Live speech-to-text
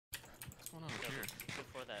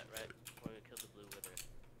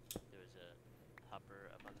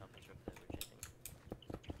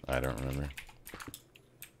I don't remember.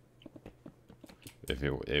 If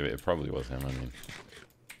it probably was him, I mean.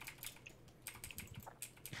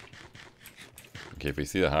 Okay, if we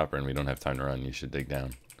see the hopper and we don't have time to run, you should dig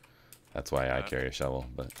down. That's why I carry a shovel,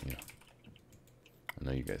 but, you know. I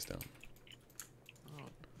know you guys don't. Oh,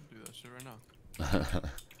 I'll do that shit right now.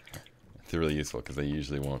 It's really useful, because they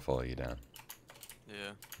usually won't follow you down.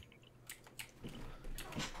 Yeah.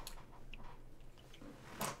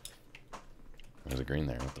 There's a green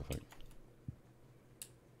there, what the fuck?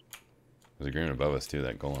 There's a green above us too,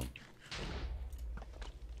 that golem.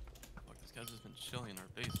 Fuck, this guy's just been chilling in our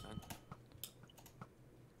base, man.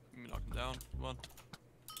 Let me knock him down. Come on.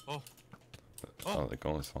 Oh. Oh, the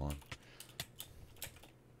golem's falling.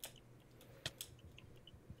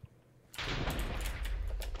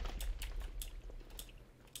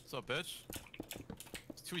 What's up, bitch?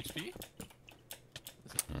 It's 2 HP?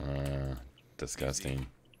 Disgusting.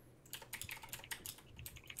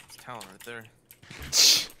 It's talent right there.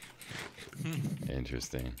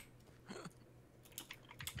 Interesting.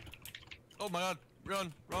 Oh my god.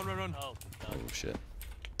 Run. Run, run, run. Oh, Oh shit.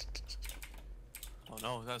 Oh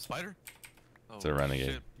no, is that a spider? Oh, It's a renegade.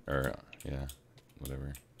 shit. Or, yeah,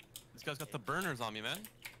 whatever. This guy's got the burners on me, man.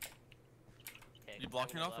 okay, You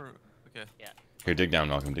blocking I'm off gonna or? Okay. Yeah. Here, dig down,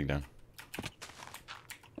 Malcolm, dig down.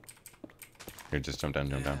 Here, just jump down,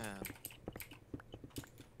 jump down. Damn.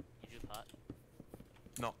 You do pot?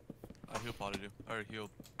 No. I heal potted you. Or healed.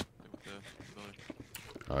 With the ability.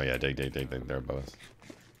 Oh yeah, dig, they're above us.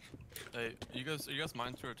 Hey, are you guys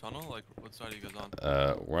mine through a tunnel? Like, what side are you guys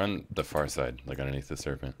on? We're on the far side, like underneath the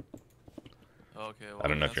serpent. Oh, okay. Well, I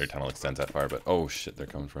don't know if your tunnel extends that far, but oh shit, they're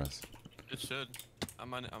coming for us. It should.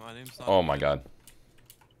 My name's not. Oh my god.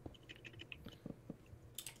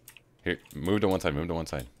 Here, move to one side, move to one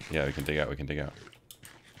side. Yeah, we can dig out, we can dig out.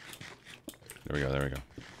 There we go, there we go.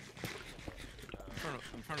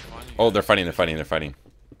 I'm trying to find you. Oh, guys. they're fighting.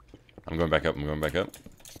 I'm going back up, Hey,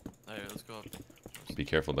 let's go up. Be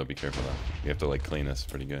careful though, We have to like clean this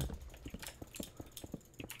pretty good.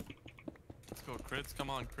 Let's go, crits. Come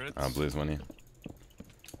on, crits. Blue's winning.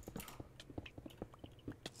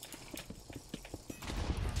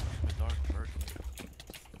 My dark bird.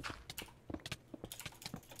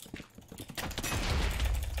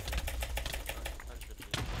 Tons of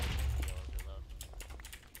blue. Yellows are low.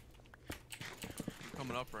 I'm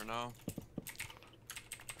coming up right now.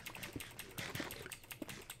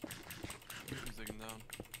 Who's digging down?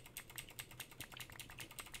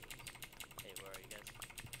 Hey, where are you guys?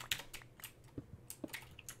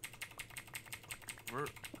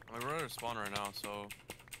 We're at a spawn right now, so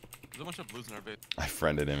there's a bunch of blues in our base. I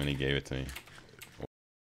friended him and he gave it to me.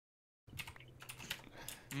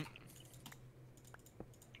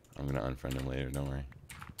 I'm gonna unfriend him later, don't worry.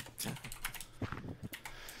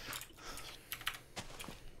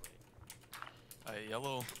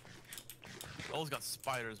 Yellow. Yellow's got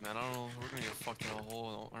spiders, man. I don't know. We're gonna get fucked in a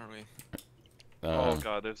hole, aren't we? Oh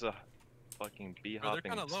god, there's a fucking bee Bro, they're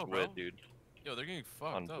hopping kinda low, squid, bro. dude, Yo, they're getting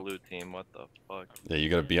fucked on up. blue team. What the fuck? Yeah, you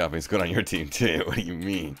gotta be up. He's good on your team too. What do you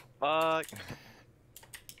mean? Fuck.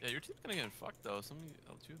 Yeah, your team's gonna get fucked though.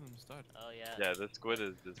 Two of them just died. Oh, yeah. Yeah, this squid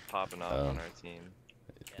is just popping off Oh. on our team.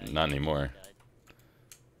 Yeah, Not you anymore. died.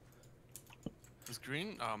 This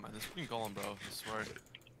green, oh man, this green golem, bro. I swear.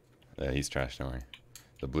 Yeah, he's trash, don't worry.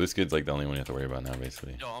 The blue skid's like the only one you have to worry about now,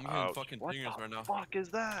 basically. Yo, I'm hitting Ouch. fucking What fingers right now. the fuck is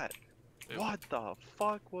that? Hey, What the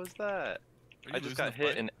fuck was that? are you I just losing got the hit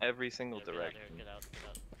fight? in every single Yeah, get out there, direction. get out.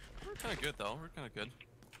 We're kind of good though. We're kind of good.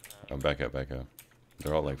 Oh, back up.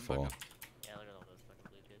 They're all like Back full. up. Yeah, look at all those fucking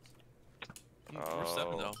blue kids. We're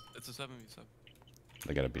 7 Oh. though. It's a 7v7.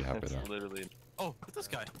 They gotta be hopper It's though. literally. Oh, look at this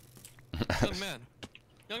guy.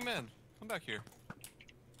 Young man, come back here.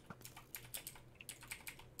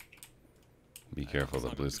 Be careful, the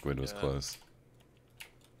It's not blue gonna be- squid was yeah. close.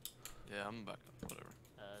 Yeah, I'm back up. Whatever.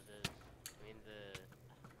 The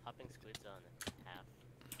hopping squid's on half.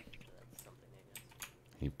 So that's something, I guess.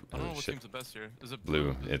 He, I don't know oh, what shit. team's the best here. Is it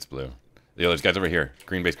Blue, it's blue. Yo, there's guys over here.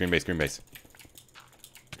 Green base. Green base?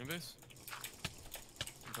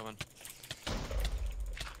 I'm coming.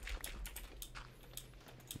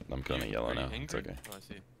 I'm killing a yellow Are you now. angry? It's okay. Oh, I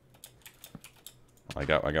see. I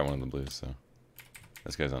got one of the blues, so.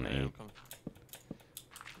 This guy's on Yeah, 8. I'm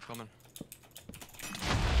coming.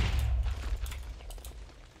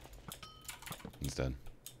 He's dead.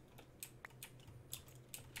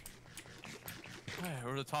 Hey,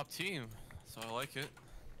 we're the top team, so I like it.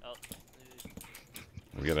 Oh,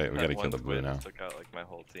 We gotta That kill one the blue squid now. Took out like my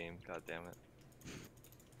whole team. God damn it.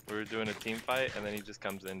 We were doing a team fight, and then he just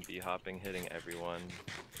comes in B-hopping, hitting everyone.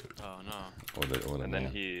 Oh no. And then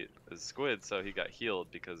he is squid, so he got healed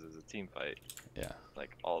because it was a team fight. Yeah.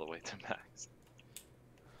 Like, all the way to max.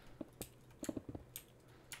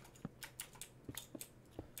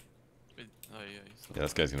 Wait, oh yeah. Yeah,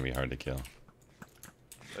 this guy's gonna be hard to kill.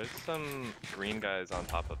 There's some green guys on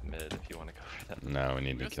top of mid if you want to go for them. No, we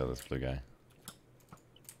need to kill this blue guy.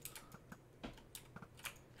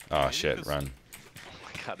 Oh shit, run. Oh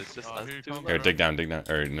my god, it's just us two. Here, dig down,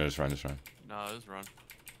 or no, just run, just run. No, just run.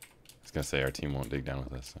 I was gonna say our team won't dig down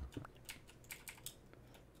with us, so.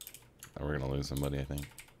 Oh, we're gonna lose somebody, I think.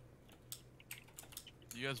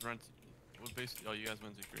 You guys rent. What base? Oh, you guys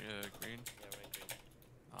went to green. Yeah, we're in green.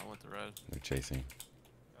 I went to red. They're chasing.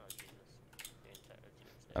 Oh, Jesus. The entire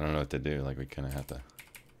team's I don't know what to do, like we kinda have to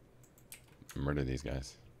murder these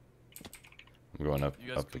guys. I'm going up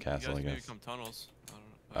the castle, I guess. Come tunnels. I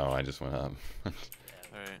don't know. Oh, I just went up. Yeah,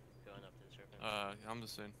 Alright. going up to the serpent. I'm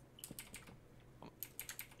just saying. Oh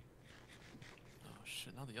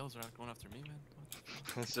shit! Now the yellows are going after me, man.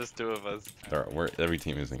 It's just two of us. Every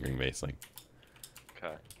team is in green base, like.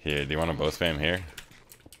 Okay. Here, do you want to both spam here?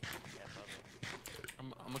 Yeah,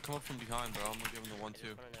 probably. I'm gonna come up from behind, bro. I'm gonna give him the 1-2. I just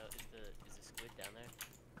wanna know, is the squid down there?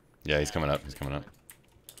 Yeah, he's coming up. He's coming up.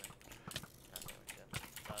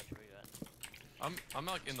 I'm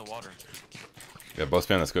like in the water. Yeah, both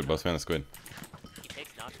spam the squid. Both spam the squid. He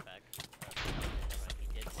takes knockback.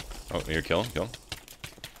 He did take Oh, you're kill.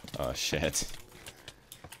 Oh shit.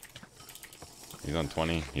 He's on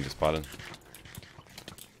 20. He just spotted.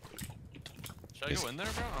 Should I go in there,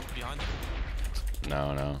 bro? I'm behind you.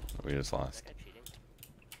 No, we just Is lost. that guy cheating?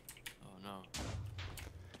 Oh no.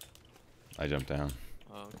 I jumped down.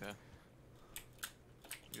 Oh okay.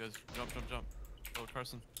 You guys jump. Oh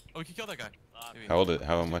Carson. Oh, we can kill that guy. Maybe.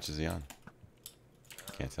 How much is he on?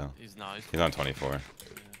 Can't tell. He's not. He's on 24. Yeah.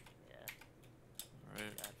 Yeah.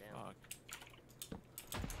 Alright. Goddamn. Fuck.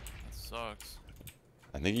 That sucks.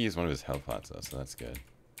 I think he used one of his health pots though, so that's good.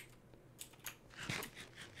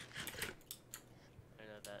 I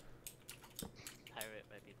know that pirate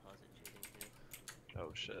might be closet cheating too.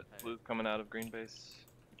 Oh shit. Blue coming out of green base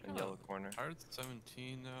in yellow corner. Pirate's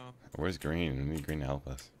 17 now. Where's green? We need green to help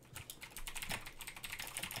us.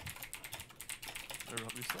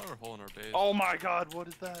 We still have a hole in our base. Oh my god, what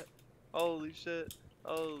is that? Holy shit.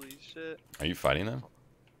 Holy shit. Are you fighting them?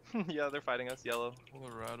 Yeah, they're fighting us, yellow.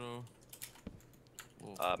 Colorado.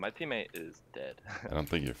 Whoa. My teammate is dead. I don't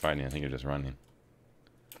think you're fighting. I think you're just running.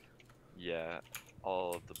 Yeah,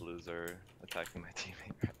 all of the blues are attacking my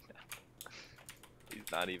teammate right now. He's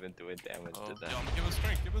not even doing damage to them. Yo, give us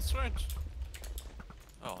strength, give us strength.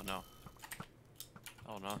 Oh no.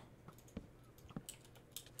 Oh no.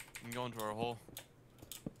 We can go into our hole.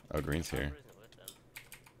 Oh, green's here. Isn't with them.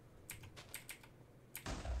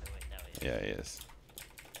 Oh, wait, now he is. Yeah, he is.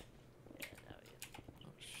 Yeah, now he is.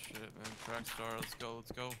 Oh shit, man. Track star, let's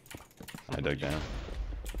go. I dug down.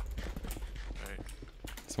 Alright.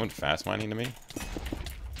 Someone fast mining to me?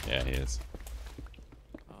 Yeah, he is.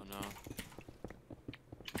 Oh no.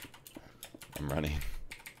 I'm running.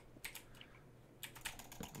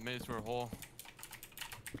 We made it to our hole.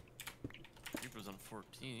 Reaper's on 14,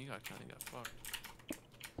 he got fucked.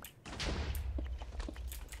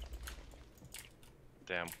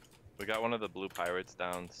 Damn. We got one of the blue pirates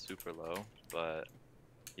down super low, but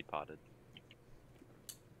he potted.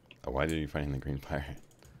 Oh, why did you find the green pirate?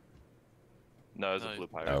 No, it was a blue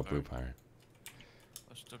pirate. Oh, blue pirate.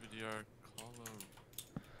 WDR Colo.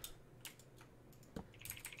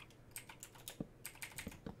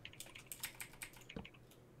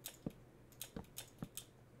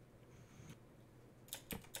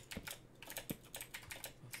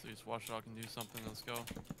 Let's see, this watchdog can do something, let's go.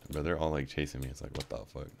 But they're all like chasing me. It's like, what the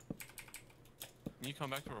fuck? Can you come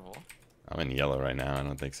back to our hole? I'm in yellow right now. I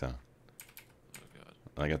don't think so. Oh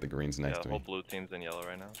god. I got the greens next Yeah, to the whole me. blue team's in yellow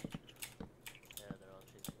right now. Yeah, they're all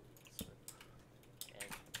chasing Swift.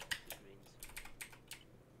 And the greens.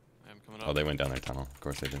 I am coming up. Oh, they went down their tunnel. Of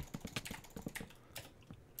course they did.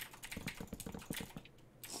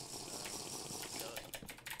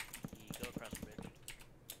 You go across the bridge.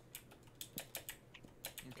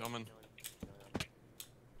 I'm coming.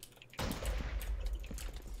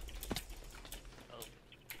 Oh,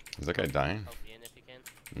 Is that guy dying? help Ian if you can.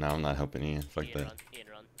 No, I'm not helping Ian. Fuck Ian, that. run. Ian,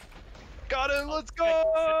 run. Got him! Let's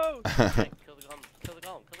go! Strength. Kill the golem. Kill the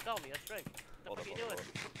golem. Kill the golem. You have strength. What the fuck are you doing?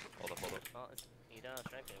 Hold up. Well, you don't have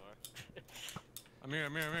strength anymore. I'm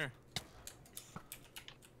here.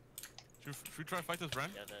 Should we try to fight this Ren?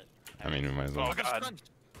 Yeah, I mean, we might as Oh, well. I got stunned.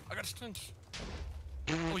 I got stunned.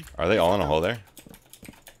 Oh, Are they all in a hole there?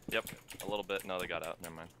 Yep, a little bit. No, they got out.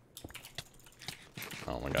 Never mind.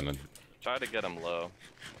 Oh my god. Try to get him low.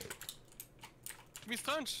 Give me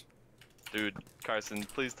stunch. Dude, Carson,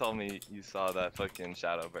 please tell me you saw that fucking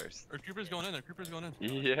shadow burst. Our creeper's going in. Our creeper's going in.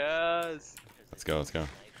 Yes. Let's go, let's go.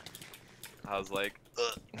 I was like,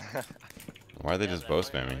 Why are they just bow I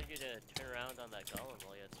spamming? wanted you to turn around on that golem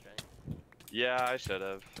while you had strength. yeah, I should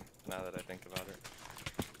have. Now that I think about it.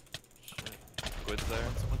 Shit. Squid's there.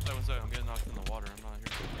 One sec. I'm getting knocked in the water. I'm not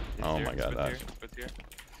here. He's Oh here. my god, Squid's that. here. Squid's here.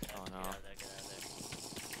 Oh Get no. out of there, get out of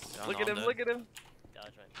there. Yeah, Look no, at I'm him, dead. look at him.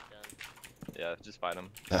 Dodge might be done. Yeah, just fight him.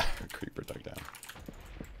 Creeper dug down.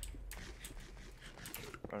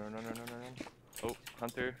 Run. Oh,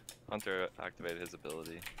 Hunter. Hunter activated his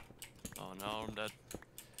ability. Oh no, I'm dead.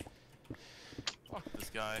 Fuck this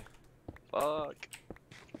guy. Fuck.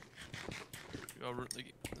 Yo,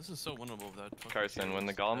 like, this is so winnable with that. fucking Carson, hero when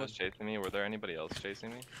the is golem dead. was chasing me, were there anybody else chasing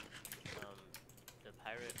me? The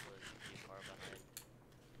pirate was pretty far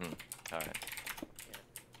behind. Alright. Yeah.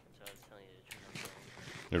 So I was telling you to turn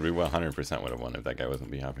on the Dude, we 100% would have won if that guy wasn't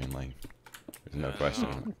behopping. Like, there's no Yeah, I question.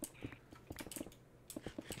 know.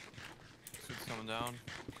 Suit's coming down.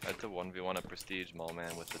 I had to 1v1 a prestige mole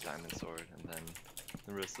man with the diamond sword, and then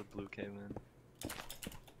the rest of blue came in.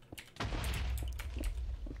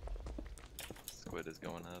 Squid is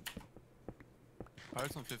going up.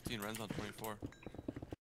 Pirate's on 15, Ren's on 24.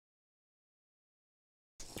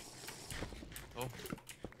 Oh,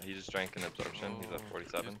 He just drank an absorption. He's at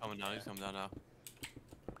 47. He's coming down now.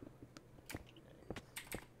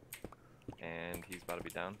 And he's about to be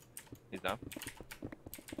down. He's down.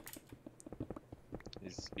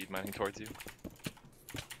 He's speed mining towards you.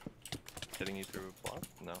 Hitting you through a block?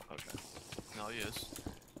 No? Okay. No, he is.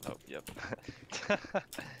 Oh, yep. Yeah.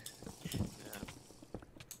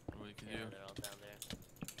 What we can Yeah, do. they're all down there.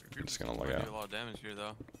 I'm just gonna log Might out. do a lot of damage here,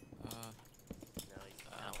 though. No,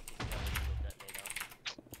 I don't think you got a detonate off.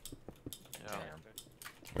 Yeah.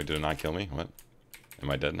 Damn. Wait, did it not kill me? What? Am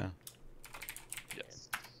I dead now? Yes.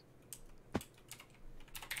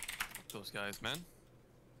 Those guys, man.